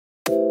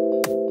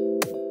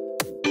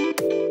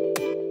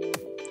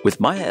With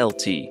Maya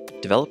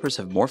LT, developers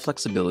have more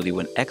flexibility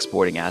when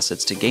exporting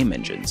assets to game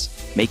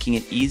engines, making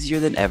it easier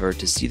than ever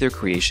to see their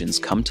creations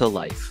come to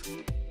life.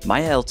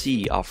 Maya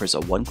LT offers a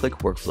one-click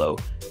workflow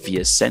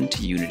via Send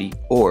to Unity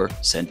or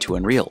Send to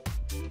Unreal.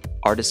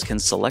 Artists can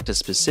select a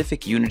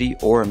specific Unity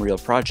or Unreal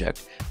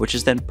project, which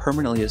is then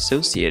permanently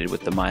associated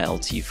with the Maya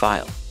LT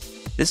file.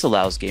 This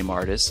allows game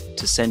artists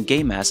to send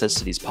game assets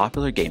to these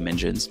popular game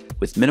engines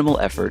with minimal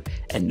effort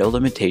and no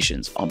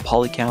limitations on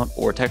poly count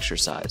or texture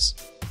size.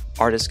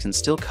 Artists can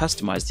still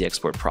customize the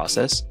export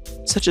process,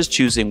 such as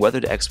choosing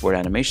whether to export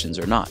animations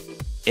or not.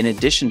 In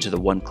addition to the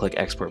one-click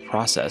export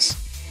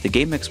process, the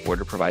game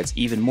exporter provides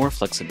even more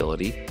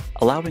flexibility,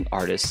 allowing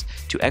artists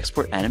to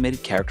export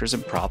animated characters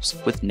and props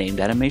with named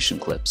animation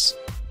clips.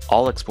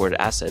 All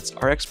exported assets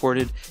are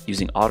exported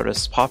using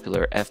Autodesk's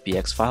popular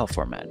FBX file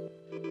format.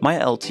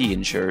 Maya LT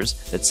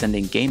ensures that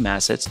sending game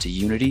assets to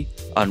Unity,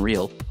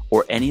 Unreal,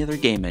 or any other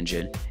game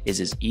engine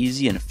is as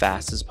easy and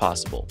fast as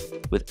possible,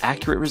 with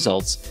accurate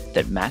results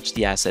that match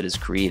the asset as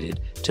created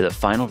to the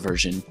final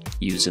version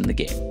used in the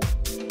game.